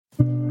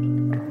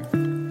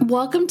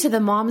Welcome to the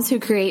Moms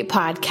Who Create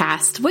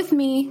podcast with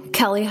me,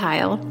 Kelly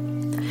Heil.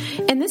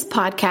 In this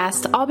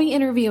podcast, I'll be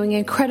interviewing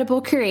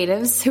incredible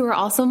creatives who are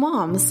also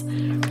moms.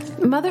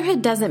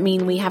 Motherhood doesn't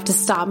mean we have to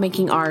stop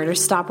making art or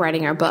stop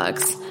writing our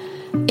books.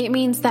 It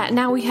means that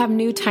now we have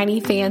new tiny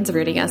fans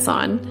rooting us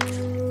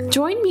on.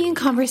 Join me in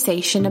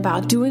conversation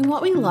about doing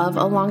what we love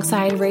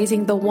alongside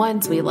raising the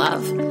ones we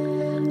love.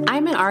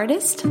 I'm an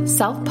artist,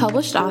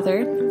 self-published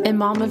author, and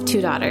mom of 2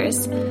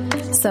 daughters.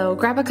 So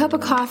grab a cup of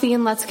coffee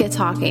and let's get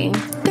talking.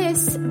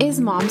 This is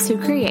Moms Who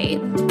Create,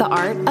 the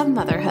art of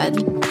motherhood.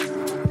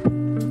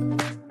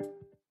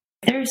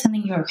 If there's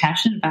something you're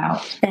passionate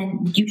about,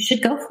 then you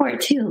should go for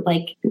it too.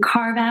 Like,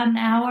 carve out an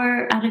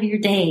hour out of your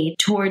day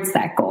towards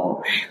that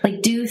goal.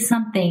 Like, do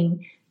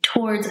something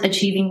towards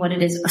achieving what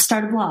it is.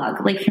 Start a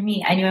blog. Like, for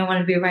me, I knew I wanted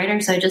to be a writer,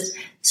 so I just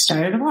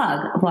started a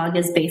blog. A blog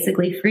is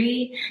basically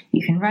free.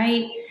 You can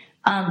write.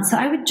 So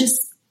I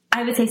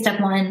would say step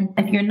one,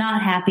 if you're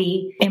not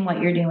happy in what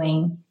you're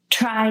doing,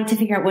 try to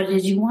figure out what it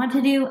is you want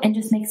to do and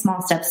just make small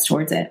steps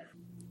towards it.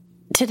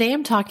 Today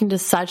I'm talking to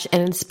such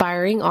an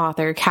inspiring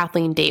author,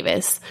 Kathleen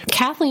Davis.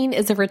 Kathleen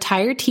is a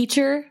retired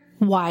teacher,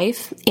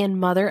 wife, and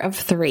mother of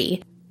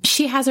 3.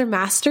 She has her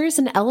master's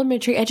in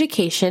elementary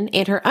education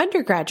and her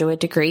undergraduate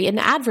degree in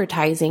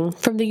advertising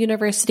from the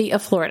University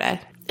of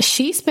Florida.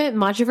 She spent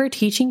much of her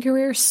teaching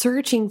career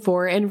searching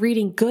for and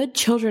reading good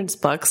children's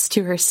books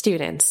to her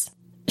students.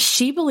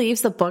 She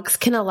believes the books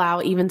can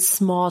allow even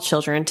small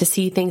children to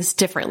see things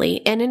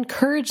differently and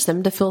encourage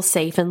them to feel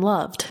safe and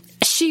loved.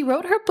 She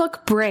wrote her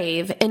book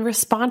Brave in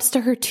response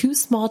to her 2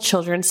 small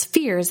children's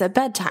fears at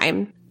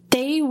bedtime.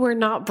 They were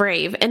not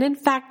brave, and in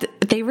fact,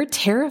 they were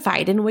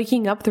terrified and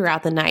waking up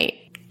throughout the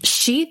night.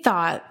 She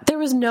thought there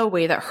was no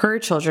way that her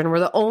children were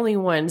the only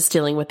ones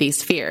dealing with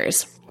these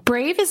fears.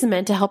 Brave is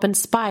meant to help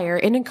inspire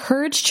and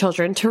encourage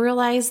children to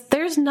realize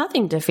there's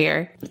nothing to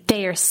fear.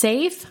 They are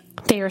safe,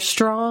 they are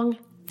strong,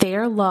 they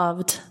are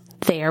loved,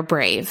 they are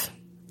brave.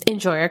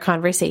 Enjoy our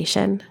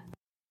conversation.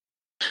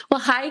 Well,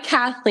 hi,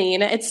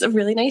 Kathleen. It's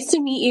really nice to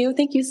meet you.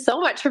 Thank you so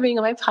much for being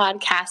on my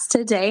podcast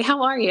today.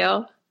 How are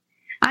you?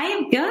 I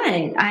am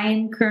good. I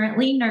am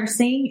currently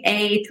nursing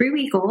a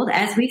 3-week-old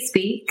as we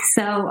speak.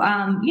 So,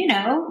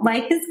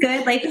 life is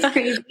good. Life is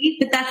crazy,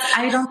 but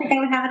I don't think I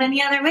would have it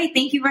any other way.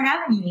 Thank you for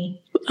having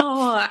me.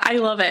 Oh, I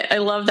love it. I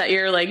love that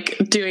you're like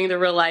doing the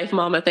real life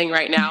mama thing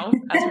right now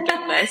as we're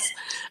doing this.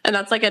 And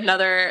that's like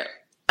another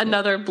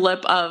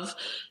blip of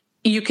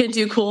you can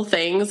do cool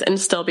things and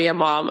still be a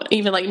mom,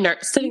 even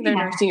like sitting there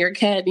nursing your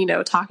kid,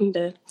 talking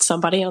to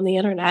somebody on the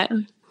internet.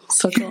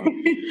 So cool.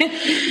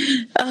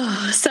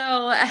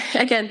 So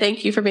again,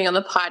 thank you for being on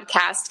the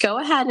podcast. Go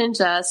ahead and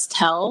just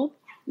tell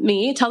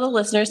the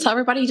listeners, tell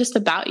everybody just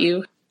about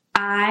you.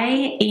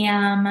 I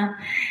am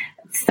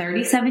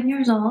 37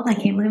 years old. I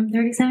can't believe I'm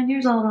 37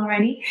 years old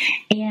already.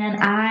 And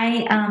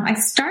I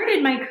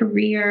started my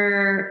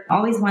career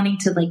always wanting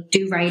to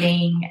do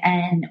writing.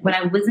 And when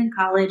I was in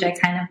college, I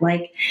kind of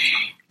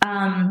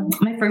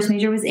my first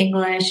major was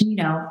English. And,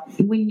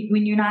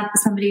 when you're not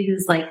somebody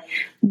who's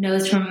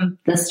knows from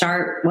the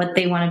start what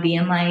they want to be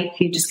in life,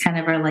 you just kind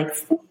of are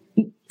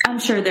I'm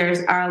sure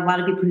are a lot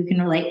of people who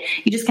can relate.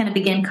 You just kind of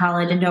begin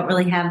college and don't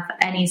really have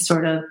any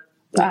sort of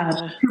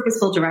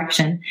purposeful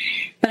direction.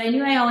 But I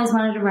knew I always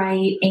wanted to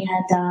write.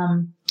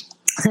 And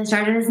so I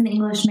started as an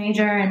English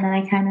major, and then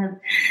I kind of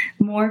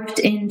morphed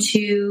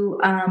into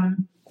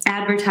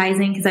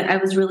advertising because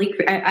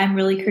I'm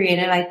really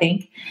creative, I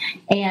think.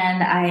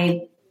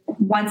 And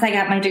once I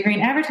got my degree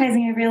in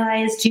advertising, I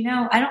realized,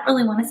 I don't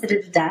really want to sit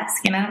at a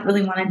desk, and I don't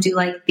really want to do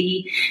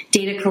the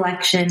data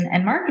collection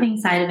and marketing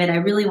side of it. I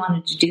really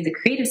wanted to do the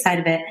creative side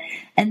of it.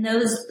 And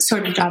those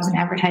sort of jobs in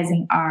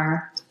advertising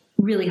are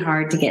really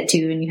hard to get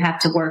to, and you have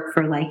to work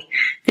for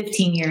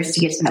 15 years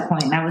to get to that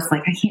point. And I was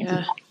like, I can't do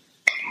that.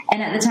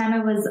 And at the time I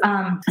was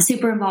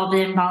super involved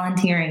in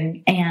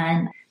volunteering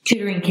and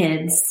tutoring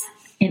kids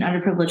in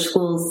underprivileged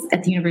schools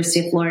at the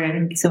University of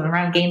Florida, so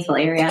around Gainesville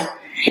area.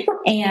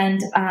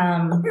 And,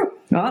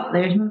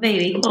 there's my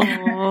baby.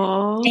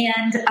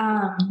 And,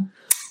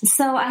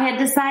 so I had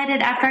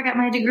decided after I got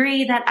my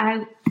degree that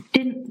I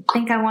didn't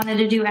think I wanted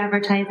to do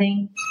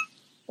advertising.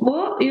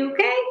 Whoa, you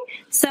okay?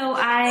 So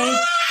I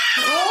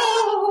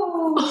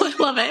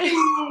love it.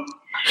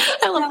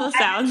 I love those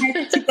sounds. I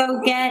had to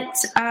go get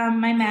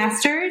my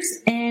master's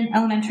in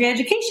elementary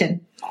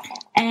education.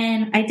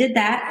 And I did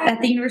that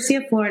at the University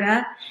of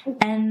Florida.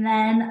 And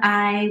then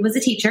I was a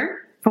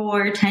teacher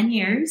for 10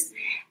 years.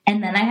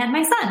 And then I had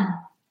my son.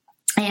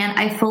 And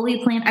I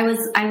fully planned. I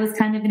was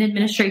kind of in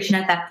administration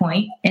at that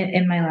point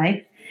in my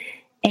life.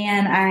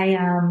 And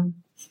I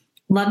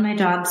loved my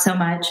job so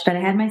much. But I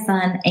had my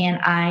son, and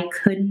I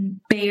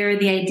couldn't bear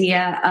the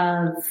idea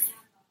of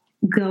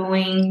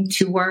going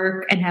to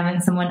work and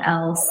having someone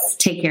else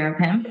take care of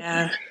him,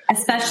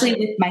 especially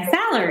with my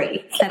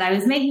salary that I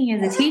was making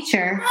as a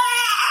teacher.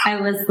 I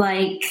was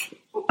like,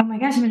 oh my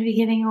gosh, I'm going to be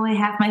giving away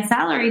half my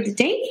salary to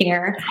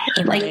daycare.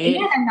 Right.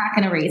 And I'm not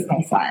going to raise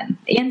my son,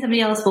 and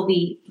somebody else will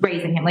be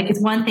raising him. It's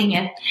one thing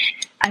if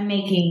I'm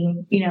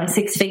making,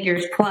 6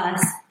 figures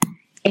plus,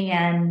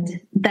 And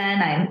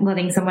then I'm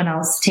letting someone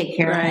else take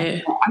care of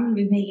it. I'm going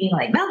to be making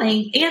like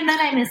nothing. And then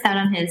I missed out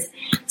on his.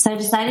 So I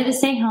decided to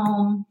stay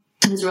home.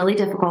 It was really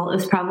difficult. It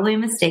was probably a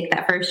mistake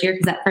that first year,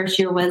 because that first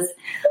year was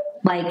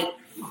like,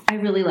 I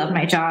really loved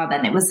my job,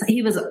 and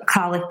he was a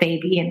colic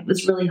baby, and it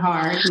was really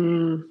hard.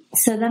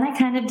 So then I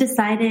kind of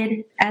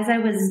decided, as I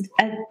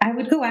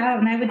would go out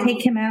and I would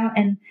take him out,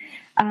 and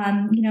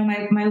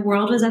my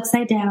world was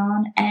upside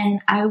down,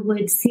 and I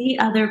would see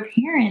other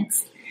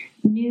parents,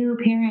 new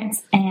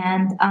parents,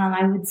 and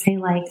I would say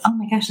like, oh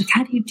my gosh, like,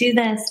 how do you do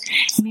this?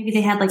 And maybe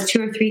they had like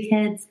 2 or 3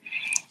 kids,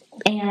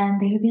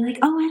 and they would be like,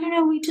 oh, I don't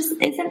know,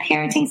 isn't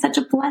parenting such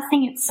a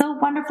blessing? It's so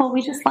wonderful.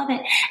 We just love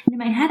it. And in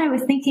my head, I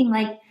was thinking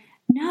like,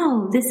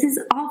 no, this is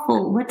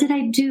awful. What did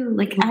I do?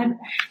 Like,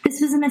 this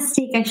was a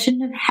mistake. I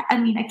shouldn't have,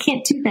 I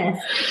can't do this.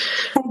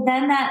 So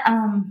then that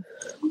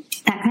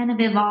kind of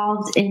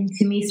evolved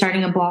into me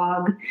starting a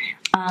blog,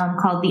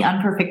 called The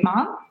Unperfect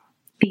Mom,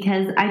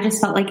 because I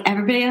just felt like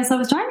everybody else I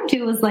was talking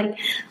to was like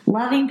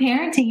loving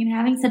parenting and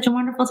having such a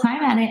wonderful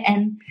time at it.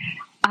 And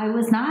I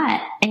was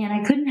not, and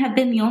I couldn't have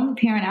been the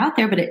only parent out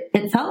there, but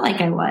it felt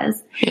like I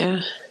was. Yeah.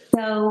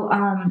 So,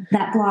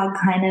 that blog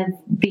kind of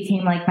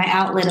became like my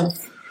outlet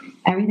of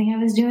everything I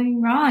was doing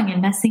wrong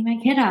and messing my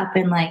kid up,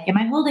 and like, am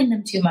I holding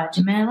them too much?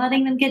 Am I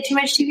letting them get too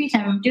much TV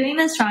time? I'm doing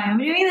this wrong.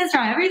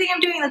 Everything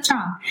I'm doing that's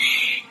wrong.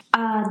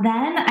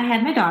 Then I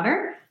had my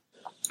daughter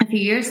a few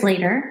years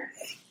later,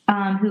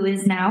 who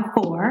is now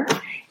 4,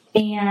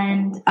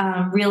 and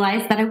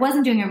realized that I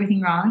wasn't doing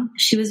everything wrong.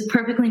 She was a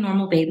perfectly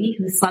normal baby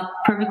who slept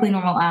perfectly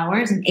normal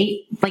hours and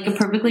ate like a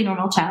perfectly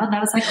normal child. And I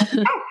was like,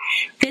 oh,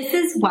 this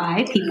is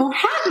why people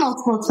have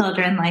multiple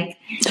children. Like,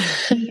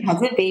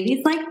 because of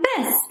babies like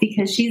this,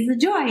 because she's a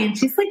joy and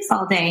she sleeps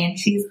all day and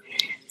she's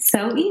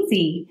so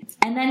easy.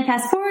 And then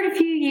fast forward a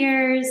few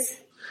years,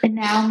 and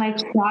now my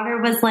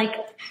daughter was like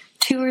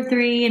 2 or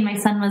 3 and my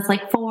son was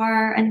like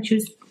 4, and she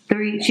was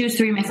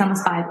 3, my son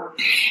was 5.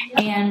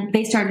 And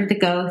they started to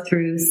go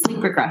through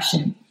sleep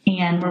regression,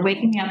 and were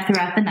waking me up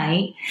throughout the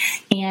night.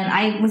 And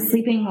I was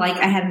sleeping like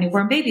I had a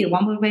newborn baby.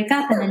 One would wake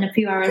up, and then a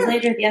few hours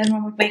later, the other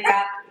one would wake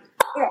up.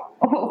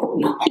 Oh,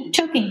 you keep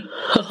choking.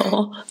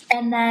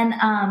 And then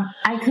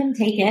I couldn't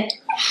take it.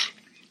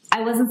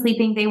 I wasn't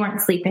sleeping. They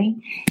weren't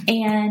sleeping.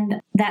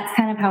 And that's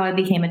kind of how I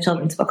became a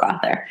children's book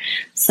author.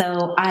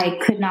 So I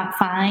could not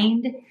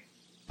find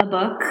a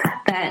book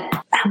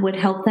that would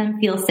help them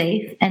feel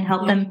safe and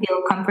help them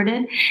feel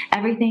comforted.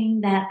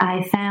 Everything that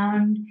I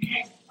found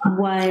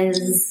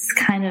was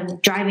kind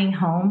of driving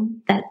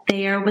home that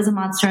there was a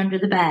monster under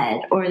the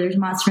bed, or there's a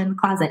monster in the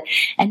closet,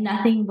 and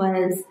nothing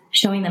was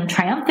showing them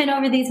triumphant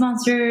over these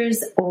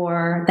monsters,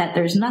 or that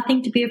there's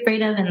nothing to be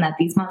afraid of, and that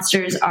these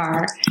monsters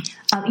are,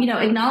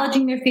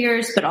 acknowledging their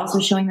fears, but also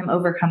showing them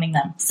overcoming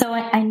them. So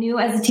I knew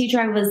as a teacher,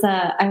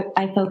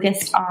 I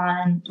focused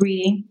on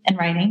reading and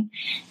writing.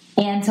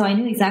 And so I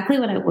knew exactly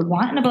what I would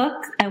want in a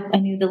book. I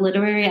knew the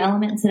literary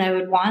elements that I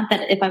would want,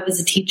 that if I was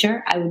a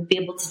teacher, I would be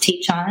able to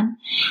teach on.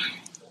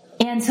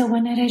 And so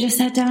one night I just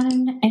sat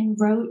down and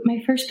wrote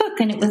my first book,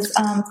 and it was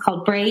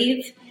called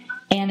Brave,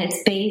 and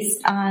it's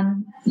based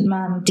on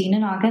Dean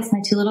and August,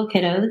 my 2 little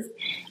kiddos,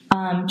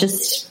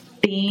 just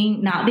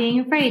not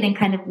being afraid and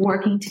kind of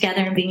working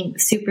together and being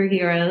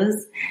superheroes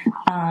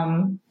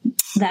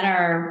that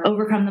are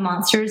overcome the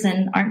monsters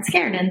and aren't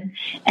scared.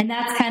 And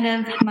that's kind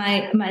of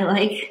my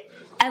like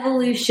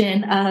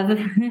evolution of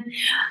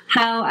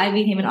how I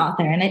became an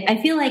author. And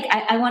I feel like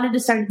I wanted to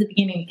start at the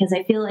beginning, because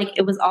I feel like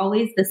it was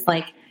always this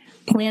like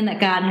plan that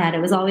God had. It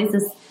was always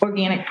this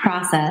organic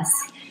process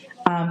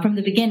from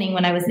the beginning,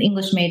 when I was an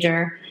English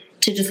major,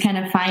 to just kind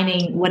of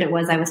finding what it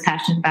was I was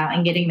passionate about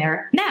and getting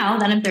there now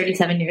that I'm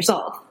 37 years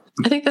old.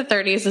 I think the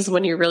 30s is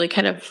when you really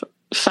kind of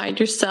find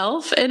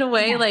yourself in a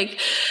way. Yeah. Like,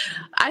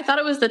 I thought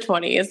it was the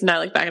 20s, and I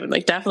look back and I'm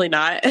like, definitely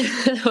not.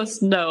 It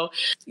was no.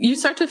 You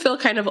start to feel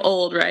kind of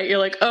old, right? You're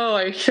like, oh,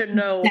 I should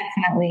know.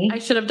 Definitely. I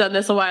should have done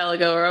this a while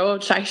ago, or oh,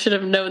 I should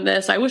have known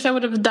this. I wish I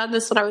would have done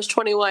this when I was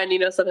 21,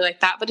 something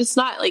like that. But it's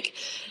not like,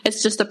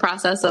 it's just a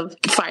process of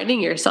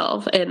finding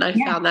yourself. And I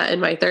found that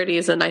in my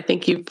 30s. And I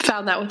think you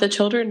found that with the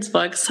children's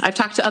books. I've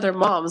talked to other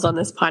moms on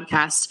this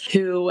podcast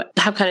who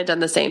have kind of done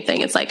the same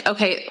thing. It's like,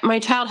 okay, my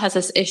child has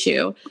this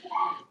issue,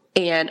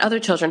 and other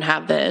children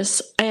have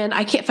this, and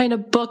I can't find a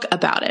book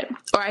about it,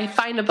 or I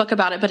find a book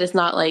about it, but it's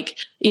not like,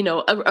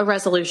 a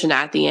resolution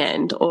at the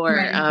end, or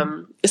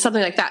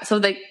something like that.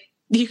 So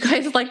you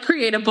guys like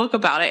create a book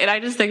about it. And I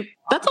just think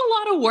that's a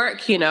lot of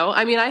work,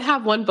 I mean, I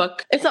have one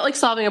book. It's not like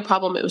solving a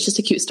problem. It was just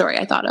a cute story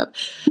I thought of.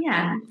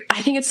 Yeah.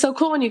 I think it's so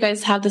cool when you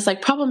guys have this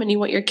like problem, and you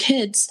want your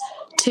kids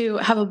to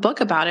have a book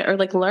about it, or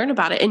like learn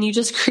about it, and you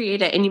just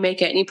create it and you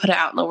make it and you put it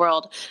out in the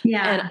world.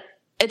 Yeah. And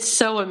it's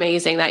so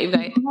amazing that you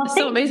guys, it's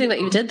so amazing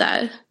that you did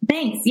that.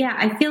 Thanks. Yeah.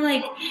 I feel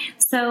like,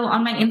 so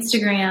on my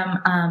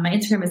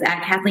Instagram is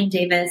at Kathleen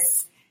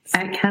Davis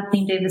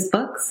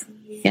Books.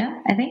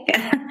 Yeah, I think.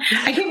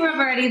 I can't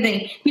remember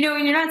anything. You know,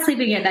 when you're not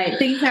sleeping at night,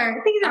 things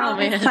are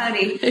always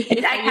cloudy.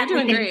 You're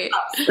doing great.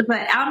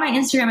 But on my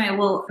Instagram, I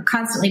will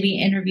constantly be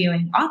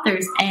interviewing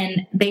authors,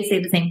 and they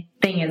say the same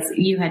thing as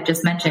you had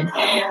just mentioned.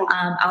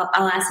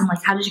 I'll ask them,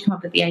 like, how did you come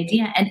up with the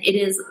idea? And it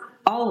is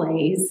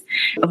always,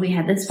 we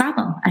had this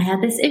problem, I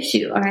had this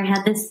issue, or I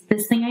had this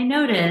thing I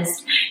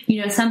noticed,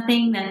 you know,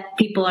 something that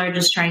people are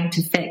just trying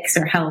to fix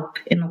or help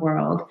in the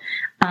world.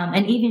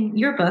 And even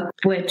your book,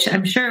 which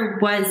I'm sure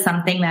was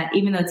something that,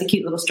 even though it's a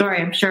cute little story,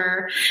 I'm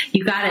sure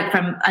you got it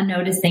from a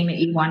notice thing that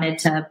you wanted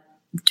to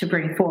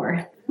bring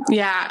forth.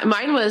 Yeah,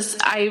 mine was,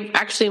 I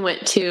actually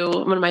went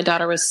to, when my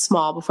daughter was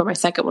small, before my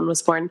second one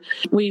was born,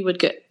 we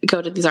would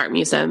go to these art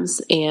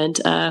museums, and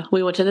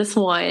we went to this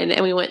one,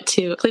 and we went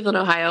to Cleveland,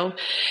 Ohio,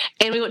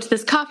 and we went to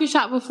this coffee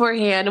shop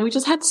beforehand, and we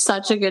just had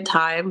such a good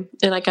time.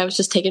 And like, I was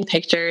just taking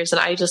pictures, and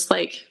I just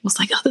like, was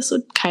like, oh, this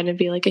would kind of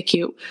be like a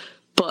cute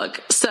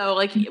book. So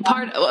like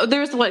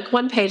there's like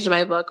one page in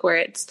my book where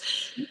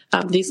it's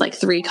these like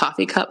 3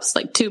 coffee cups,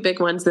 like 2 big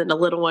ones, then a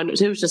little one. It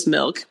was just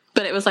milk,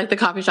 but it was like the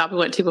coffee shop we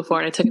went to before,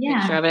 and I took a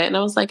picture of it, and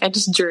I was like, I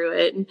just drew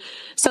it. And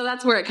so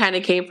that's where it kind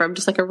of came from,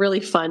 just like a really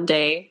fun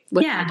day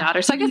with my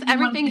daughter. So I guess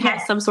everything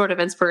has some sort of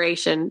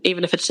inspiration,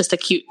 even if it's just a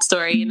cute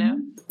story, you know?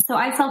 So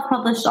I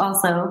self-published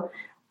also,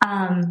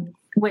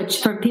 which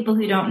for people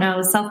who don't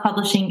know,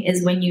 self-publishing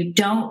is when you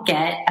don't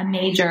get a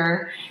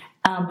major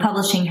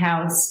publishing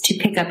house to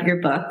pick up your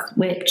book,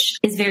 which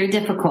is very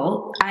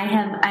difficult.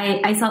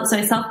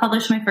 I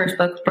self-published my first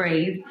book,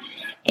 Brave.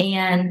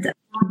 And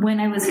when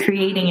I was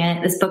creating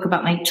it, this book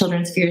about my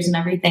children's fears and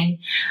everything,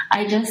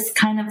 I just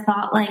kind of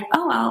thought like,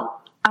 oh,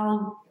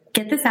 I'll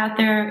get this out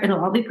there.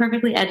 It'll all be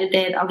perfectly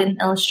edited. I'll get an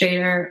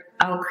illustrator.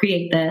 I'll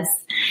create this.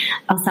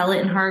 I'll sell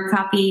it in hard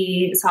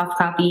copy, soft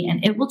copy,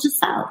 and it will just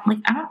sell. Like,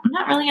 I'm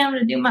not really able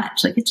to do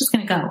much. Like, it's just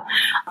going to go.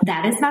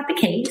 That is not the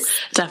case.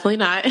 Definitely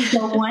not.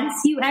 So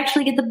once you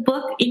actually get the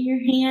book in your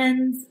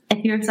hands,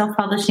 if you're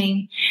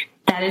self-publishing,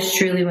 that is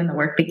truly when the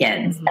work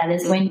begins. That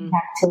is when you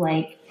have to,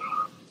 like,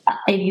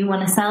 if you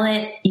want to sell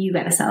it, you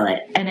got to sell it.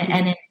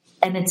 And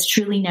it's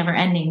truly never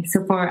ending.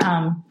 So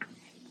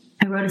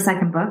I wrote a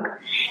second book,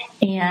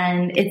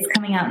 and it's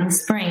coming out in the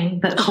spring,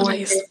 but for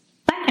the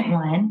second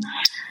one,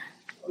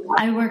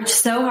 I worked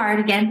so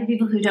hard. Again, for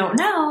people who don't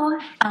know,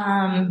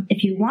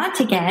 if you want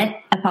to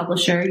get a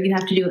publisher, you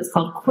have to do what's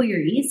called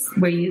queries,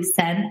 where you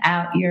send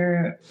out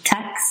your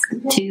text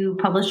to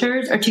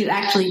publishers, or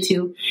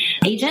to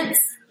agents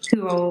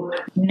who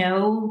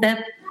know the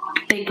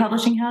big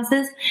publishing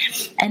houses,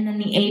 and then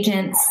the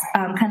agents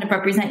kind of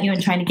represent you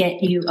in trying to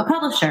get you a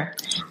publisher.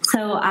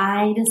 So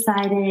I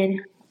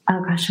decided,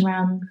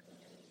 around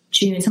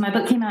June. So my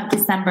book came out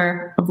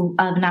December of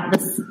not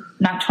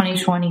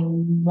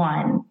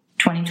 2021,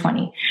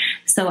 2020.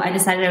 So I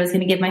decided I was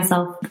going to give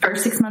myself the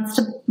first 6 months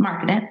to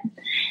market it.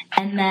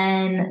 And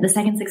then the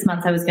second 6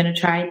 months, I was going to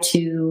try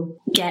to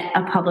get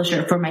a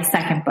publisher for my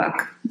second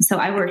book. So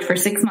I worked for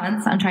 6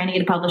 months on trying to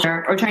get a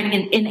publisher, or trying to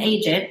get an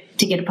agent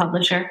to get a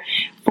publisher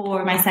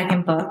for my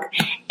second book.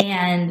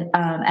 And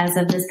as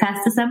of this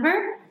past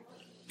December,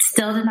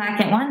 still did not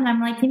get one. And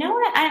I'm like, you know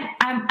what?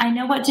 I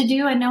know what to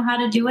do. I know how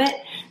to do it.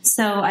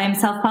 So I'm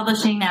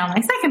self-publishing now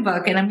my second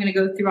book, and I'm going to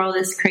go through all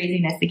this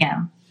craziness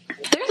again.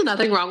 There's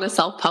nothing wrong with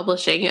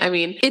self-publishing. I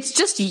mean, it's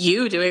just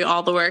you doing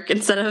all the work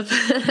instead of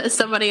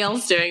somebody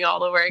else doing all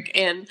the work.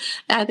 And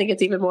I think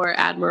it's even more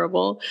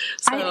admirable.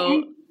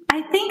 So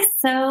I think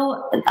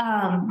so.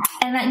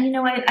 And then, you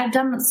know, I've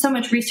done so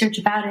much research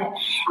about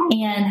it,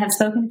 and have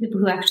spoken to people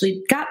who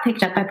actually got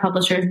picked up by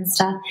publishers and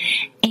stuff.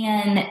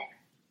 And,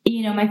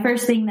 you know, my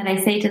first thing that I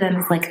say to them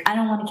is like, I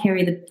don't want to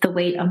carry the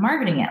weight of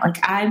marketing it. Like,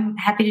 I'm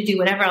happy to do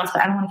whatever else,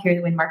 but I don't want to carry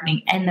the weight of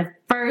marketing. And the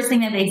first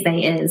thing that they say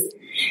is,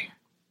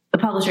 the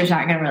publisher's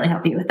not going to really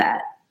help you with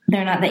that.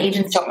 The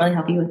agents don't really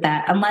help you with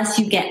that unless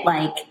you get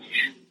like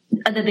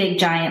the big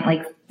giant,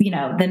 like, you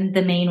know,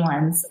 the main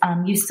ones.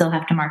 You still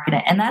have to market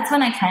it. And that's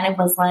when I kind of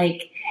was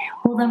like,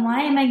 well, then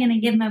why am I going to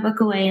give my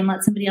book away and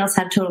let somebody else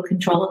have total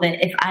control of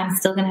it? If I'm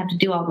still going to have to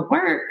do all the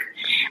work,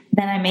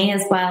 then I may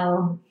as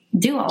well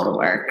do all the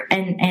work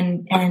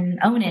and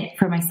own it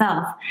for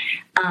myself.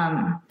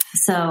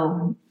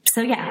 So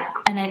yeah,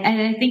 and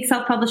I think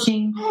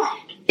self-publishing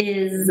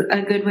is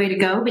a good way to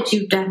go, but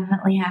you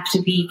definitely have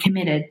to be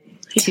committed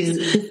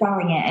to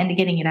selling it and to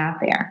getting it out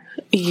there.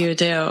 You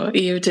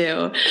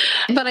do.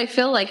 But I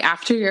feel like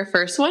after your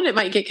first one, it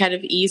might get kind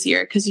of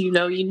easier because you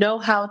know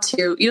how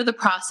to, the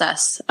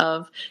process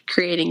of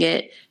creating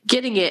it,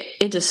 getting it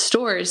into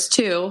stores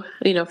too,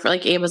 for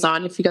like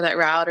Amazon, if you go that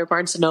route, or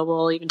Barnes &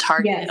 Noble, even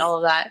Target, all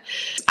of that.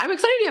 I'm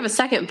excited you have a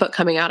second book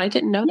coming out. I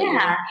didn't know that.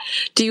 Yeah.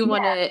 Do you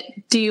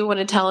want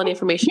to tell any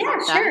information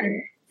about that?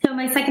 Sure. So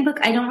my second book,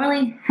 I don't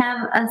really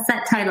have a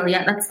set title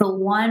yet. That's the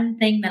one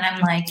thing that I'm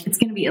like, it's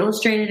going to be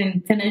illustrated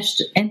and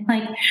finished in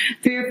like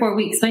 3 or 4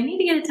 weeks. So I need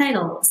to get a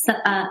title,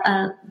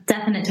 a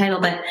definite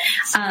title. But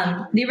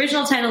the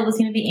original title was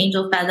going to be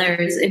Angel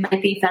Feathers. It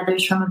might be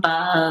Feathers from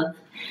Above.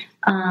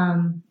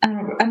 I'm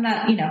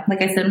not,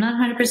 like I said, I'm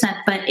not 100%,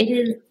 but it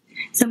is.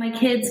 So my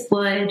kids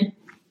would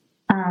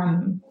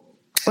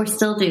or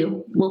still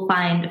do, will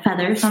find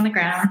feathers on the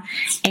ground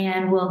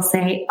and will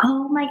say,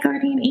 oh, my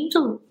guardian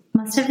angel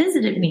must have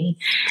visited me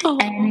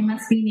and they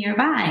must be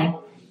nearby.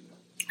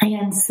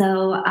 And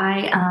so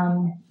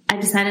I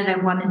decided I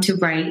wanted to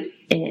write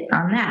it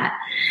on that,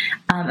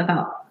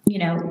 about,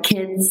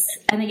 kids,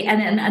 and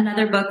then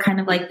another book kind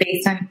of like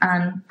based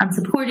on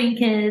supporting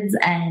kids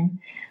and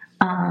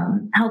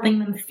helping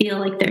them feel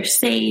like they're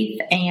safe.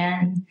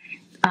 And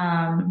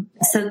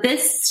so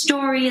this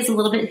story is a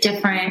little bit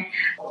different.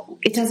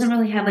 It doesn't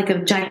really have like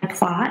a giant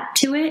plot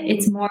to it.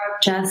 It's more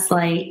of just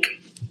like,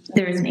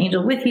 there's an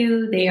angel with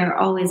you. They are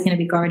always going to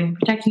be guarding and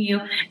protecting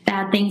you.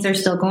 Bad things are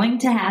still going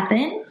to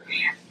happen.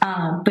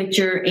 But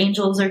your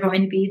angels are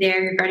going to be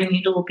there. Your guardian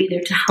angel will be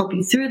there to help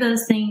you through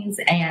those things,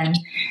 and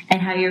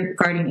how your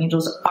guardian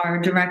angels are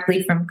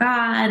directly from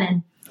God.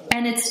 And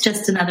it's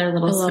just another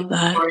little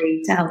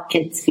story to help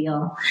kids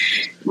feel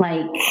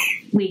like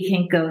we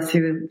can go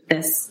through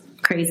this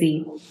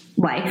crazy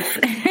life.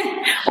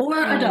 Or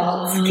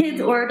adults,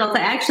 kids or adults.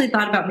 I actually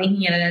thought about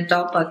making it an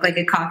adult book, like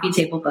a coffee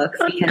table book,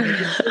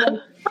 because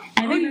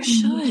everyone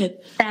needs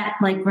that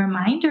like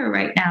reminder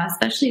right now,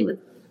 especially with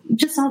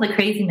just all the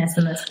craziness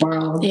in this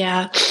world.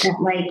 Yeah. That,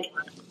 like,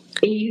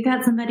 you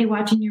got somebody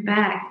watching your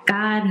back,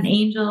 God, an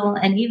angel,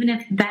 and even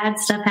if bad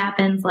stuff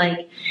happens,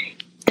 like,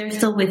 they're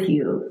still with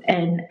you,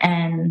 and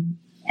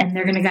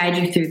they're going to guide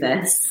you through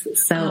this.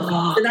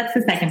 So that's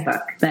the second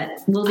book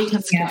that will be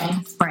coming out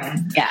in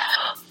spring. Yeah.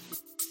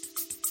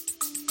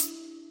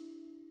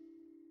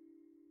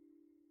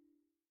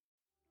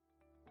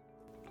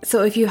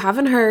 So if you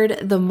haven't heard,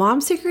 the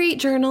Mom Secret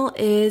Journal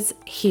is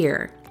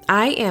here.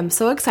 I am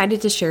so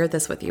excited to share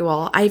this with you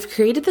all. I've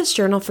created this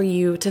journal for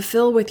you to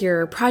fill with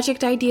your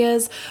project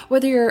ideas,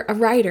 whether you're a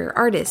writer,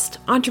 artist,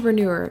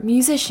 entrepreneur,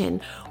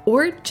 musician,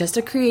 or just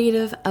a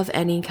creative of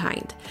any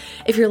kind.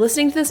 If you're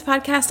listening to this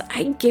podcast,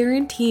 I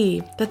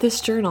guarantee that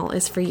this journal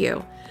is for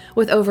you.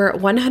 With over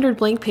 100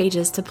 blank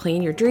pages to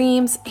plan your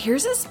dreams,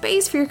 here's a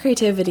space for your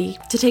creativity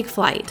to take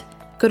flight.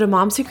 Go to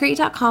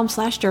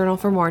momsecret.com/journal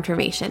for more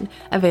information.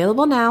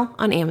 Available now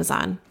on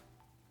Amazon.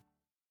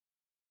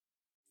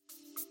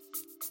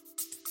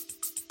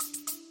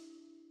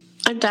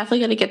 I'm definitely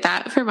going to get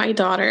that for my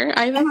daughter.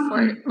 I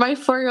have my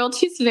 4-year-old.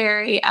 She's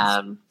very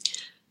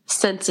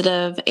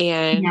sensitive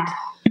and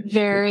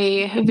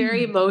very,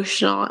 very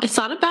emotional. It's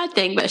not a bad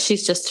thing, but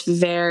she's just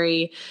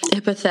very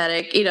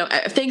empathetic.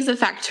 Things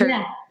affect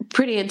her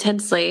pretty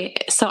intensely.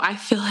 So I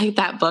feel like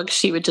that book,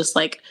 she would just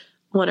like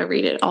want to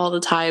read it all the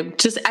time.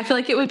 I feel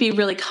like it would be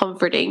really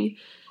comforting.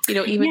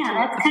 Even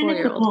that's kind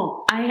of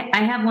cool.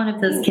 I have one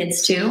of those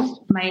kids too.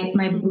 My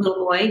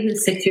little boy,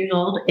 who's 6 years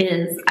old,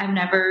 I've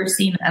never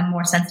seen a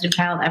more sensitive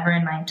child ever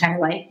in my entire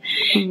life.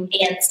 Mm-hmm.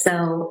 And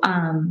so,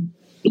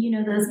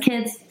 those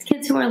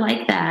kids who are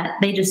like that,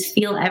 they just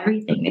feel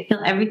everything. They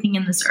feel everything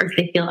in this earth.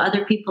 They feel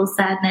other people's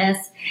sadness,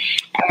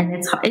 and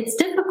it's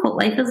difficult.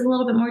 Life is a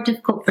little bit more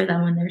difficult for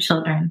them when they're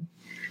children,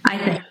 I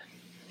think.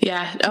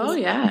 Yeah. Oh,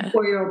 yeah. A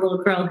 4-year-old little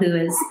girl who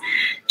is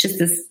just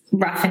this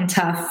rough and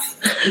tough,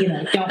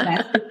 don't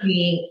mess with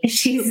me.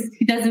 She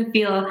doesn't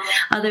feel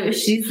other.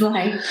 She's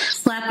like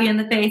slap you in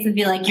the face and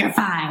be like, you're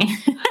fine.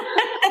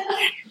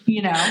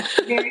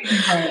 Very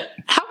different.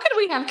 How could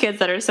we have kids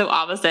that are so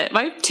opposite?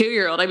 My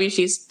 2-year-old,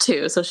 she's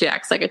 2, so she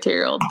acts like a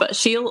 2-year-old, but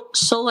she'll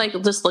like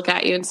just look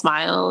at you and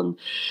smile and,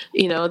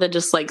 then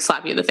just like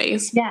slap you in the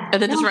face. Yeah.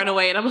 And then just run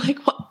away. And I'm like,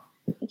 what?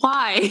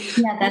 Why?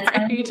 Yeah,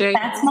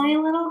 that's my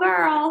little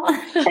girl.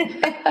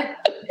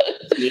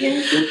 She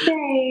is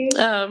the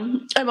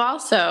same. I'm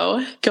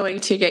also going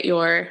to get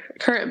your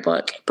current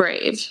book,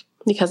 Brave,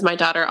 because my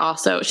daughter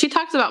she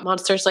talks about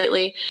monsters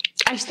lately.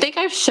 I think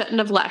I shouldn't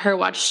have let her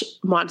watch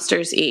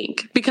Monsters,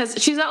 Inc. because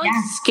she's not like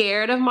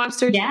scared of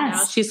monsters. Yes.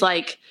 Now she's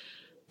like,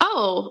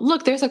 oh,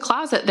 look, there's a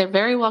closet. There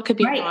very well could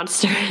be a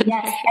monster.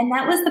 Yes. And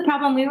that was the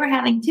problem we were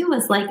having too,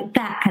 was like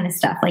that kind of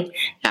stuff. Like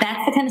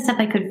that's the kind of stuff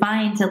I could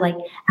find to like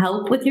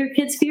help with your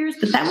kids' fears.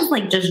 But that was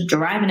like just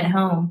driving it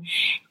home.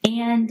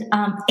 And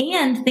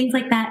things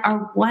like that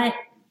are what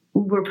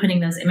we're putting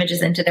those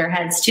images into their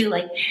heads too.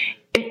 Like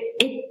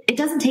it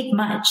doesn't take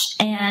much,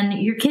 and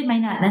your kid might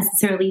not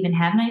necessarily even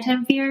have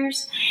nighttime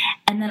fears.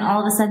 And then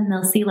all of a sudden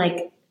they'll see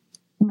like,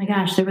 oh my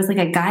gosh, there was like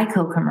a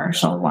Geico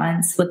commercial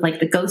once with like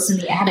the ghost in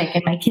the attic,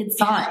 and my kids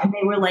saw it and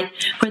they were like,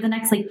 for the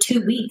next like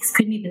 2 weeks,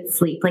 couldn't even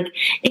sleep. Like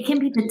it can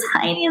be the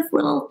tiniest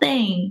little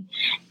thing,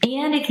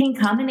 and it can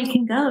come and it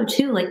can go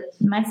too. Like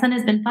my son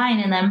has been fine.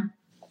 And then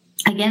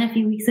again, a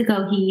few weeks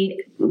ago,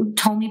 he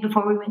told me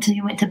before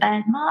he went to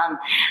bed, Mom,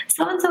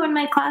 so-and-so in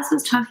my class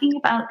was talking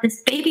about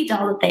this baby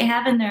doll that they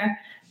have in their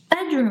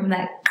bedroom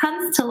that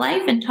comes to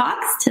life and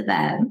talks to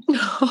them.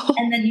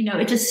 And then,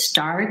 it just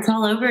starts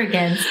all over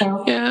again.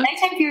 So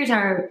nighttime fears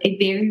are a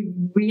very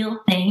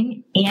real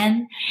thing.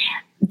 And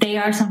they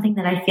are something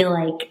that I feel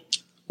like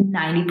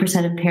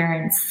 90% of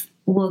parents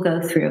will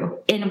go through,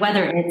 and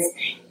whether it's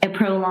a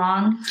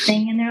prolonged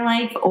thing in their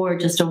life or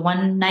just a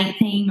one night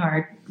thing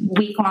or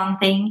week long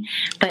thing.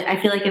 But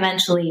I feel like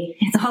eventually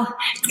it's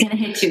going to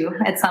hit you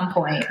at some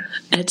point.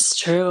 It's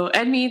true.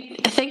 I mean,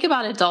 think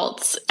about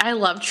adults. I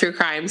love true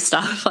crime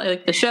stuff,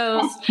 like the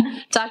shows,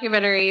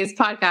 documentaries,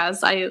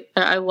 podcasts.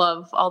 I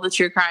love all the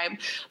true crime,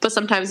 but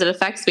sometimes it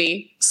affects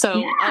me.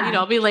 So,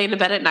 I'll be laying in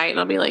bed at night and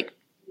I'll be like,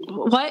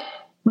 what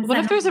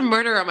if there's a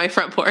murder on my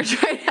front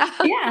porch right now?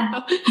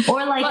 Yeah.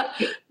 Or like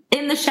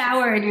in the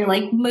shower and you're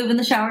like moving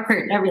the shower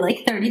curtain every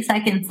like 30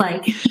 seconds.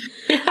 Like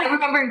I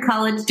remember in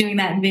college doing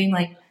that and being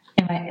like,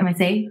 am I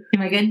safe?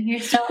 Am I good in here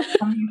still?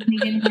 Can you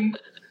get in here?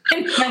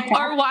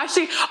 Or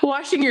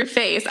washing your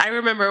face. I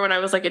remember when I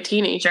was like a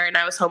teenager and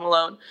I was home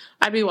alone,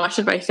 I'd be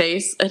washing my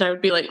face and I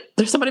would be like,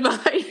 there's somebody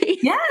behind me.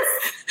 Yes.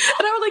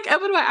 And I would like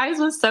open my eyes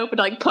with soap and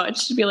like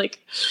punch and be like,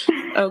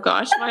 oh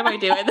gosh, why am I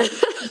doing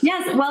this?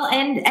 Yes. Well,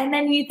 and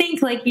then you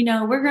think like,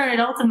 we're grown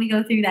adults and we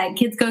go through that.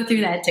 Kids go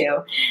through that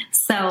too.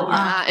 So,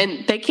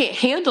 and they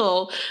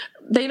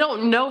they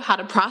don't know how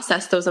to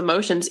process those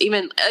emotions.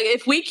 Even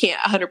if we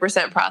can't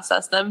 100%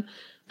 process them,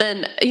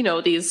 then,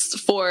 these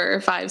 4,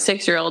 5,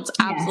 6-year-olds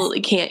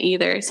absolutely can't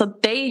either. So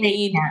they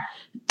need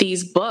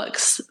these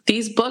books.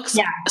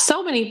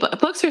 So many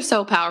books are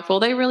so powerful.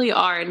 They really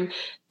are. And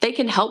they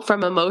can help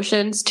from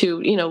emotions to,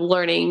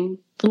 learning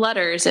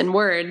letters and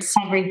words.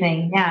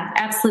 Everything. Yeah,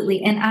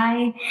 absolutely. And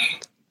I,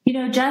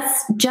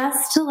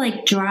 just to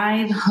like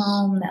drive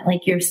home that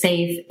like you're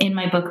safe in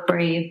my book,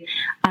 Brave,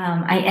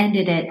 I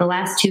ended it. The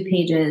last 2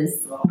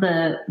 pages,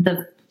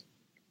 the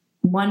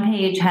one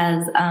page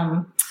has,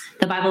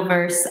 the Bible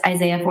verse,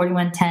 Isaiah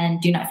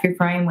 41:10, do not fear,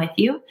 for I am with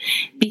you.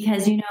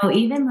 Because,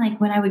 even like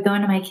when I would go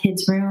into my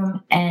kid's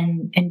room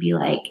and be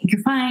like,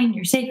 you're fine,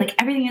 you're safe, like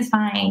everything is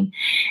fine.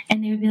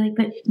 And they would be like,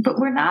 but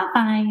we're not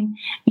fine.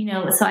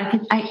 So at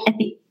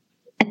the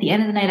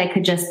end of the night, I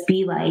could just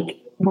be like,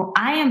 well,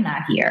 I am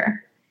not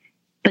here,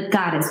 but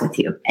God is with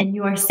you and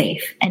you are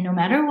safe. And no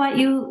matter what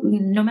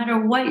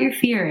your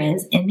fear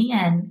is, in the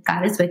end,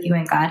 God is with you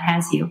and God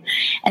has you.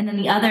 And then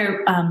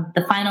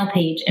the final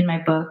page in my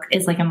book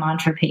is like a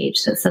mantra page.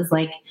 So it says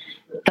like,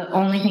 the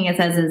only thing it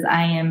says is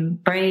I am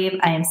brave,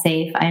 I am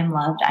safe, I am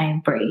loved, I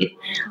am brave.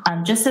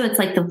 Just so it's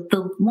like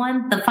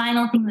the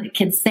final thing that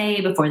kids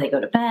say before they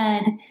go to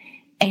bed.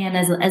 And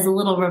as a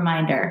little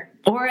reminder,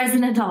 or as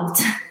an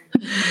adult,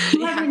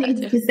 whoever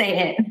needs to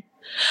say it.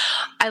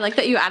 I like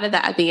that you added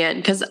that at the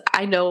end, because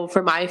I know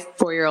for my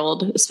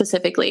 4-year-old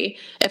specifically,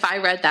 if I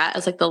read that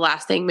as like the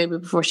last thing, maybe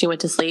before she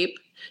went to sleep,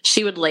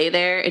 she would lay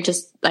there and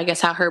just, I guess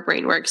how her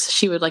brain works,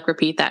 she would like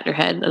repeat that in her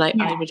head, and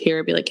I would hear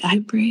her be like,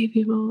 "I'm brave,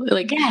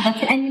 like."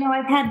 Yeah, and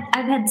I've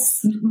had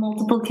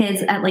multiple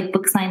kids at like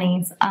book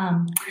signings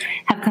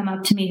have come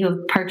up to me who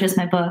have purchased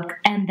my book,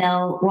 and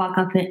they'll walk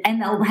up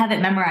and they'll have it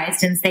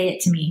memorized and say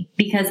it to me,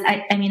 because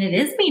I mean it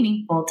is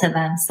meaningful to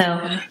them.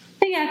 So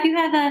yeah, if you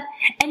have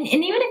and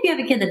even if you have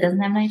a kid that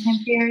doesn't have nighttime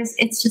fears,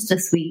 it's just a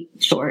sweet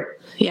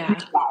short. Yeah,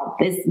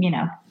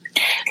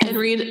 and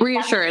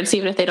reassurance,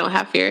 even if they don't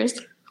have fears.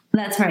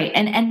 That's right.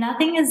 And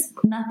nothing is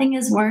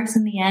worse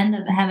in the end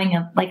of having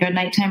a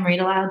nighttime read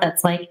aloud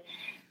that's like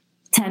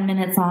 10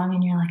 minutes long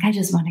and you're like, I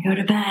just want to go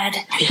to bed.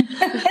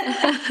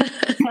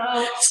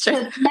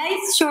 So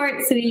nice,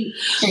 short, sweet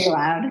read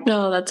aloud.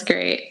 No, that's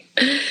great.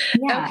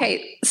 Yeah.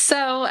 Okay.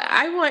 So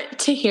I want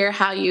to hear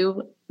how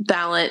you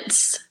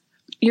balance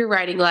your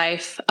writing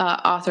life,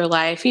 author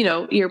life.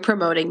 You're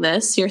promoting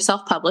this, you're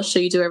self-published, so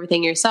you do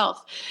everything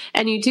yourself.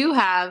 And you do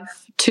have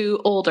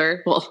 2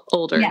 older, 4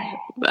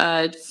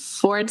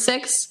 and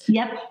 6.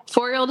 Yep.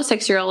 4-year-old to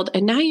 6-year-old.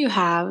 And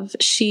now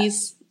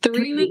she's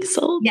 3 weeks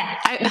old. Yeah.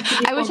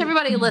 I wish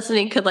everybody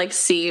listening could like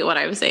see what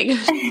I'm saying.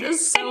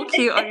 It's so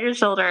cute on your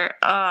shoulder.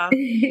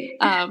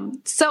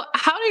 So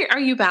how are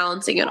you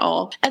balancing it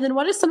all? And then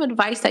what is some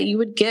advice that you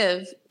would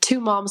give to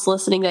moms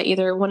listening that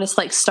either want to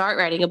like start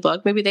writing a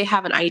book? Maybe they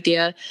have an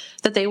idea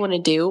that they want to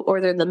do,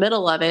 or they're in the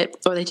middle of it,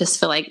 or they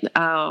just feel like,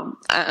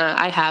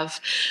 I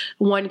have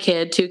 1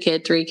 kid, 2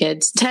 kids, 3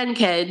 kids, 10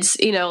 kids,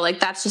 like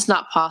that's just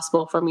not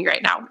possible for me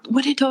right now.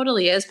 When it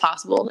totally is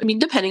possible. I mean,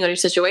 depending on your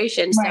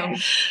situation. Right.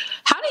 So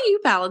how do you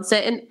balance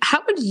it, and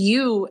how would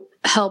you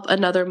help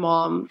another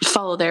mom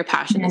follow their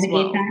passion as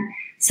well?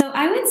 So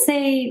I would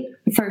say,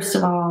 first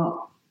of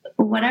all,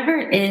 whatever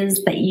it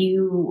is that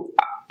you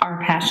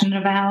are passionate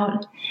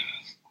about,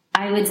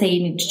 I would say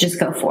you need to just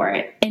go for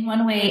it in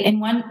one way,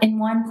 in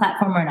one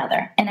platform or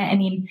another. And I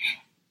mean,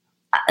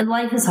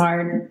 life is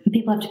hard.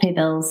 People have to pay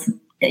bills.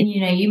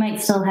 You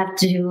might still have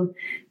to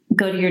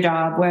go to your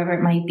job, wherever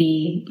it might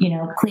be,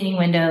 cleaning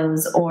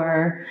windows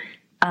or,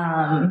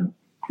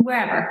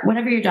 wherever,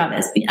 whatever your job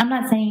is. I'm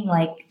not saying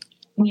like,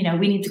 we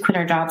need to quit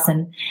our jobs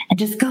and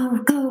just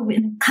go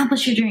and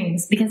accomplish your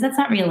dreams, because that's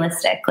not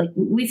realistic. Like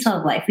we still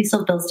have life, we still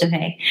have bills to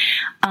pay.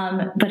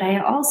 But I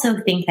also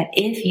think that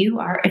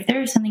if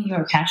there is something you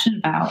are passionate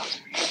about,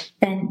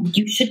 then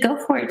you should go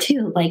for it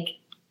too. Like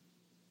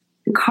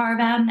carve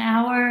out an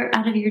hour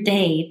out of your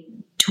day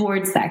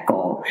towards that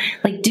goal.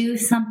 Like do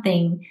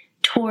something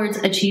towards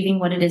achieving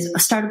what it is.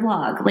 Start a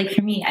blog. Like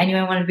for me, I knew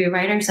I wanted to be a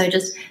writer, so I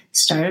just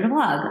started a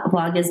blog. A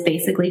blog is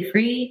basically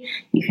free.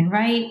 You can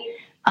write.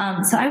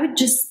 So I would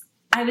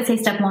say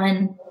step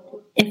one,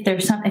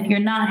 if you're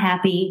not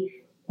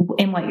happy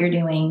in what you're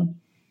doing,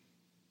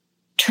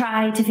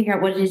 try to figure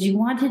out what it is you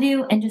want to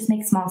do and just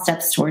make small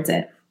steps towards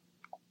it.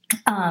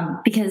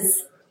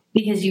 Because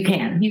you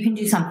can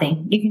do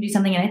something.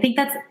 And I think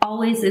that's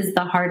always is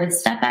the hardest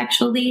step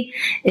actually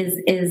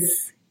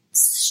is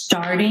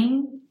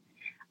starting.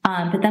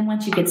 But then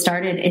once you get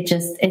started,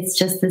 it's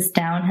just this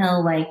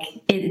downhill, like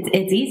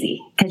it's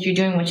easy because you're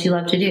doing what you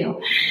love to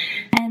do.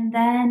 And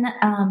then,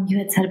 you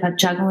had said about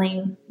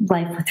juggling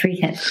life with 3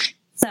 kids.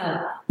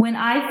 So when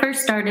I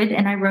first started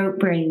and I wrote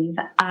Brave,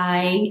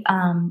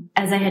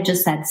 as I had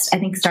just said, I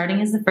think starting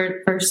is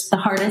the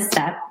hardest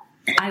step.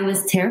 I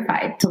was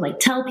terrified to like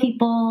tell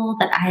people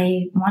that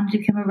I wanted to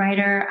become a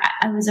writer.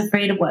 I was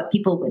afraid of what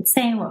people would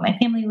say, what my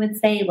family would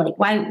say. Like,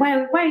 why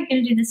are you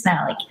going to do this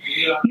now? Like,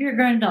 you're a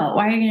grown adult.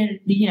 Why are you going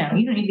to, you don't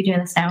need to be doing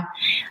this now.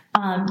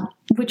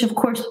 Which of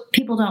course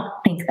people don't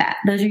think that.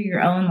 Those are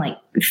your own like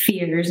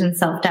fears and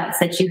self-doubts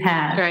that you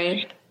have.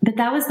 Right. But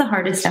that was the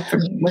hardest step for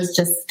me, was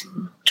just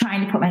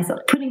trying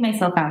to putting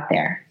myself out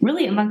there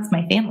really amongst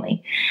my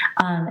family,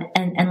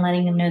 and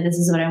letting them know this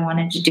is what I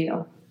wanted to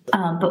do.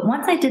 But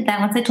once I did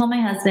that, once I told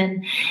my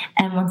husband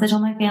and once I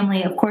told my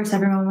family, of course,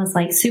 everyone was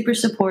like super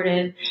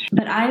supportive.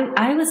 But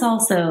I was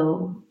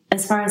also,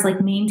 as far as like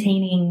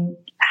maintaining,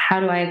 how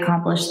do I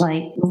accomplish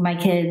like my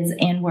kids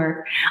and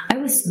work? I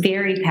was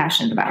very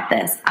passionate about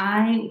this.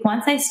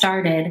 Once I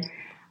started,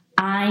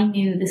 I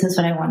knew this is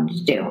what I wanted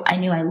to do. I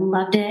knew I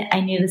loved it.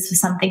 I knew this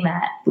was something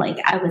that like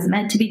I was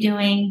meant to be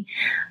doing.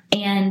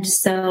 And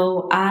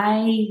so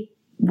I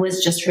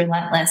was just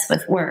relentless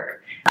with work.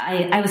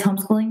 I was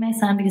homeschooling my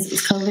son because it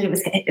was COVID.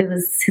 It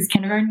was his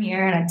kindergarten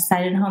year, and I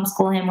decided to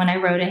homeschool him when I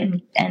wrote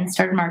it and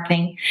started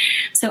marketing.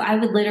 So I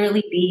would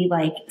literally be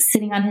like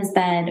sitting on his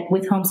bed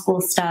with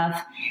homeschool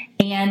stuff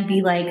and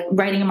be like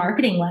writing a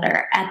marketing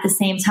letter at the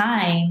same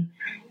time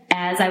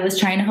as I was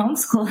trying to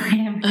homeschool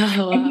him.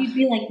 Oh, wow. And he'd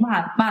be like,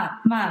 Mom.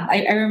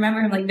 I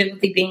remember him like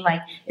vividly being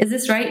like, is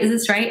this right? Is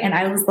this right? And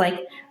I was like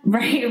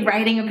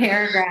writing a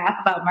paragraph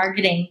about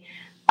marketing.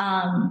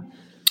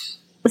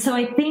 So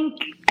I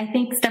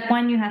think step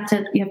one, you have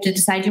to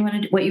decide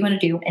what you want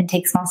to do and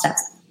take small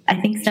steps. I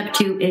think step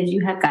 2 is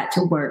you have got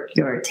to work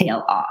your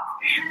tail off.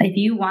 If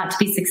you want to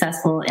be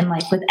successful in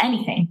life with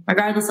anything,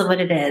 regardless of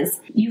what it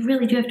is, you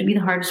really do have to be the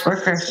hardest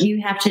worker.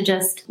 You have to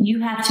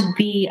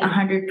be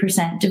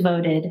 100%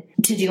 devoted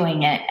to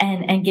doing it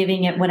and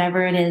giving it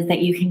whatever it is that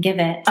you can give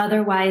it.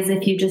 Otherwise,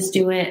 if you just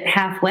do it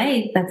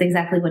halfway, that's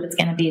exactly what it's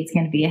going to be. It's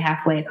going to be a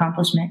halfway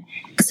accomplishment.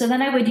 So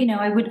then I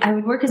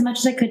would work as much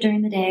as I could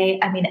during the day.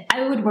 I mean,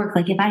 I would work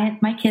like if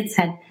my kids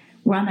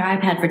were on their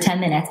iPad for 10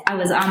 minutes, I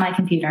was on my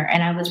computer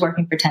and I was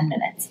working for 10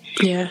 minutes.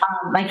 Yeah.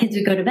 My kids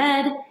would go to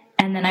bed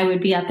and then I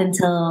would be up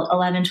until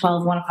 11,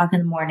 12, 1 o'clock in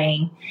the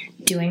morning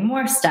doing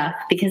more stuff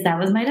because that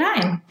was my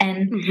time.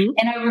 And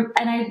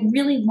I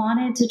really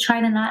wanted to try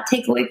to not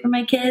take away from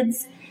my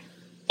kids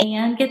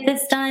and get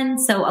this done.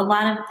 So a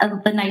lot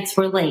of the nights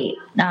were late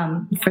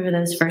for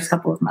those first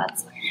couple of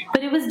months.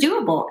 But it was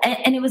doable.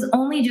 And it was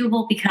only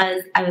doable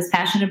because I was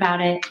passionate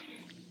about it.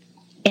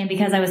 And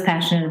because I was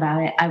passionate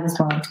about it, I was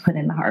willing to put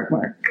in the hard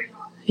work.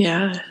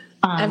 Yeah.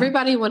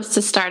 Everybody wants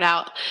to start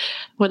out,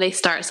 when they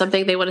start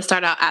something, they want to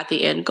start out at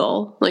the end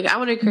goal. Like, I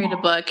want to create a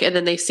book, and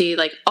then they see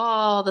like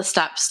all the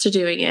steps to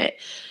doing it.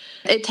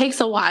 It takes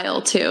a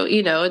while too,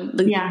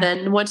 and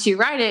then once you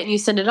write it and you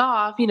send it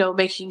off,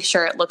 making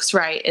sure it looks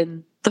right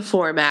in the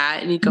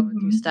format and you go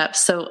through steps.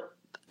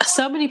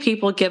 So many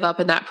people give up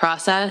in that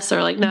process,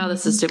 or like, no,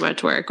 this is too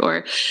much work,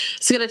 or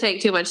it's going to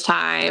take too much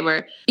time,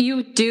 or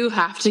you do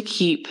have to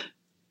keep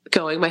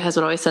going. My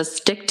husband always says,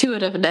 stick to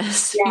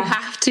itiveness. Yeah. You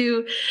have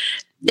to,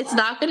 it's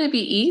not going to be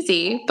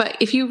easy, but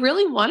if you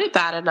really want it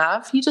bad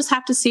enough, you just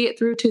have to see it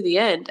through to the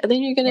end. And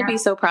then you're going to be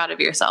so proud of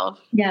yourself.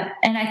 Yeah.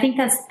 And I think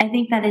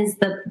that is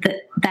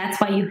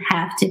that's why you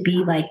have to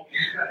be like,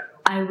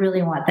 I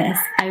really want this.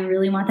 I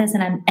really want this.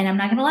 And I'm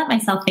not going to let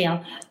myself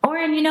fail.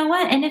 And you know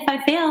what? And if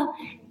I fail,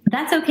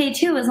 that's okay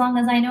too, as long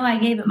as I know I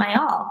gave it my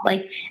all.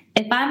 Like,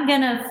 if I'm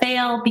going to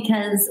fail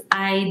because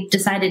I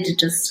decided to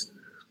just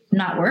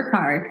not work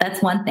hard,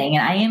 that's one thing.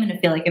 And I am going to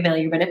feel like a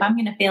failure. But if I'm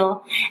going to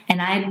fail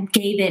and I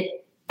gave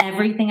it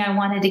everything I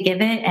wanted to give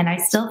it and I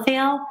still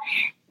fail,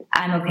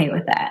 I'm okay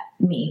with that,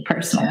 me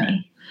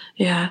personally.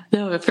 Yeah,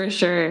 no, for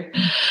sure.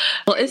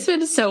 Well, it's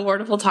been so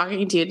wonderful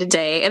talking to you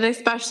today, and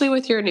especially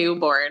with your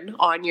newborn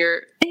on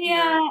your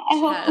I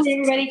hope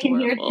everybody can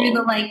hear through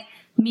the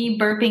me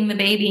burping the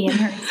baby and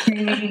her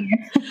screaming.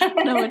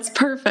 No, it's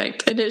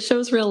perfect. And it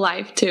shows real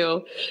life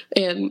too.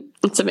 And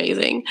it's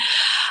amazing.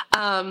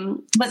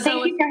 But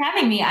thank you for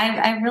having me.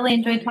 I really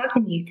enjoyed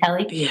talking to you,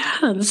 Kelly.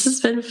 Yeah, this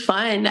has been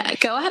fun.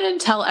 Go ahead and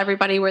tell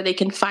everybody where they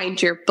can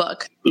find your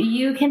book.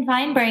 You can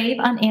find Brave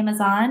on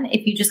Amazon.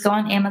 If you just go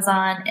on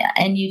Amazon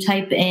and you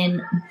type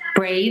in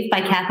Brave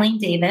by Kathleen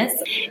Davis,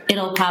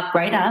 it'll pop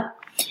right up.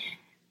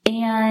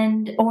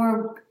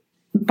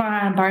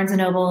 Barnes and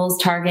Nobles,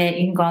 Target.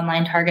 You can go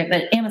online, Target,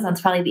 but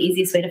Amazon's probably the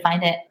easiest way to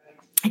find it.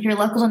 If you're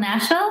local to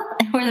Nashville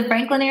or the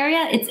Franklin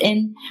area, it's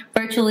in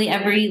virtually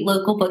every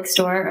local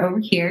bookstore over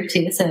here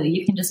too. So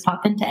you can just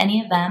pop into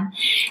any of them.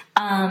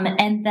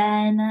 And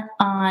then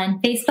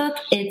on Facebook,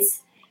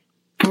 it's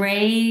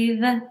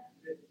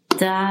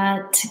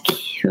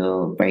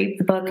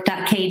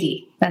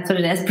bravethebook.kd. That's what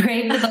it is.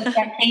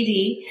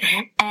 Bravethebook.kd.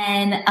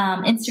 And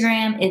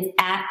Instagram is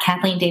at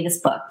Kathleen Davis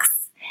Books.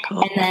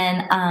 Cool. And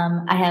then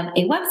I have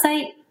a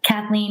website,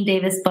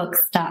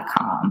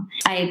 KathleenDavisBooks.com.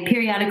 I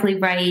periodically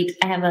write.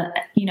 I have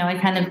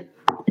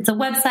it's a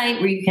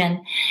website where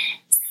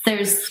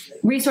there's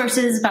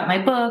resources about my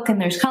book and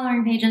there's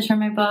coloring pages for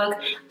my book.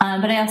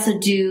 But I also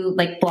do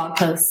like blog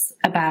posts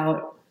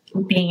about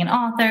being an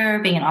author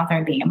and being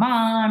a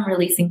mom,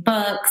 releasing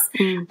books.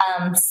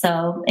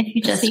 So if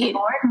you just get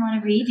bored and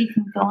want to read, you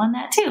can go on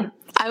that too.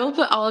 I will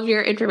put all of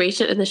your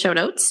information in the show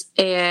notes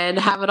and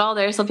have it all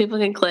there so people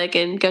can click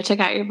and go check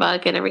out your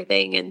book and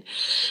everything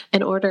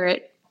and order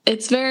it.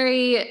 It's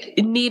very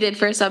needed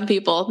for some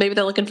people. Maybe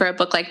they're looking for a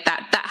book like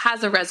that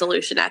has a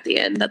resolution at the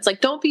end. That's like,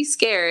 don't be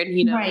scared,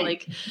 right.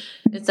 Like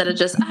instead of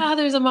just,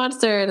 there's a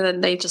monster. And then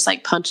they just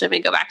like punch him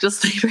and go back to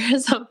sleep or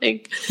something.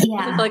 Yeah.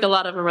 I feel like a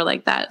lot of them are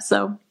like that.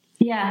 So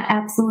yeah,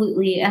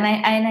 absolutely. And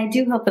I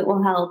do hope it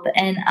will help.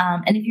 And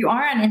if you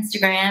are on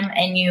Instagram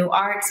and you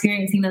are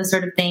experiencing those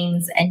sort of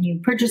things and you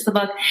purchase the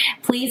book,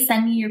 please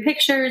send me your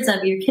pictures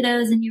of your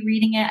kiddos and you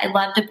reading it. I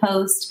love to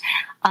post,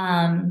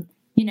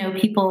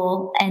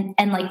 people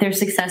and like their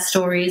success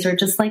stories or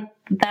just like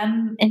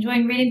them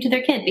enjoying reading to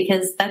their kid,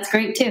 because that's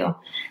great too.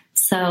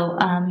 So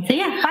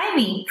yeah, find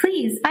me,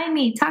 please find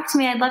me, talk to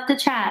me. I'd love to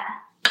chat.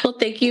 Well,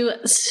 thank you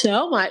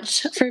so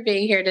much for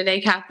being here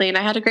today, Kathleen.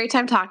 I had a great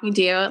time talking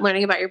to you,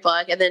 learning about your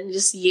book, and then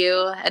just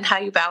you and how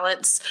you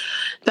balance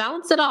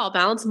it all,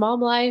 balance mom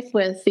life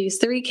with these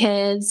 3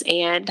 kids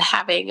and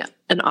having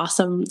an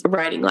awesome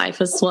writing life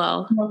as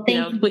well. Well,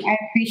 thank you. I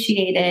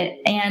appreciate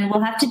it. And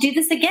we'll have to do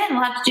this again.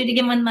 We'll have to do it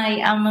again when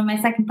my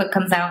second book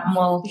comes out, and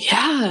we'll see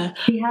how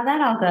that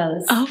all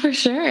goes. Oh, for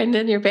sure. And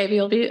then your baby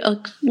will be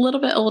a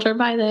little bit older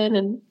by then,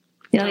 and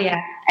oh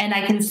yeah. And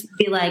I can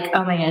be like,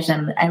 oh my gosh,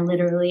 I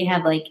literally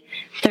have like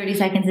 30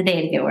 seconds a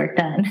day to get work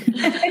done.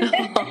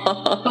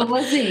 But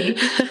we'll see.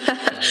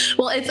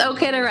 Well, it's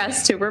okay to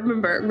rest too.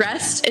 Remember,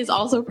 rest is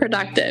also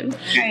productive.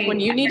 Right. When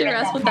you need to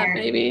rest with that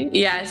baby.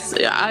 Yes.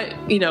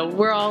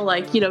 We're all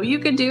like, you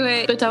can do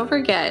it, but don't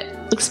forget,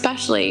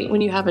 especially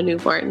when you have a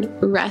newborn,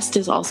 rest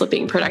is also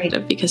being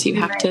productive because you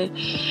have to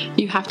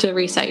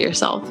reset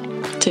yourself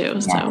too. Yeah.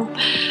 So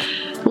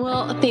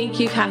well, thank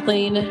you,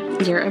 Kathleen.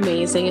 You're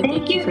amazing. And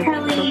thank you for being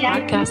on the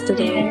podcast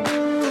today.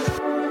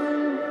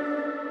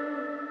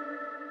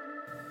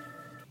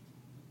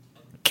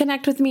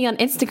 Connect with me on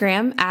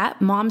Instagram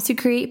at Moms Who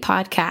Create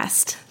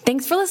Podcast.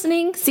 Thanks for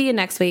listening. See you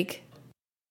next week.